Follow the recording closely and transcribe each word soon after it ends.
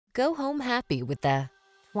Go home happy with the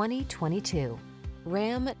 2022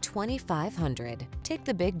 Ram 2500. Take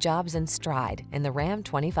the big jobs in stride in the Ram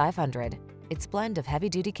 2500. Its blend of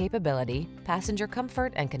heavy-duty capability, passenger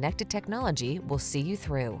comfort, and connected technology will see you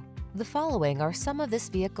through. The following are some of this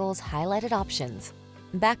vehicle's highlighted options: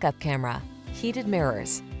 backup camera, heated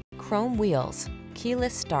mirrors, chrome wheels,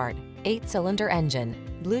 keyless start, 8-cylinder engine,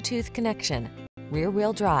 Bluetooth connection,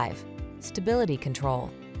 rear-wheel drive, stability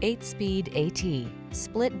control, 8-speed AT,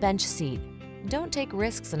 split bench seat. Don't take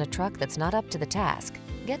risks in a truck that's not up to the task.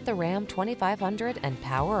 Get the Ram 2500 and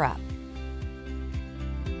power up.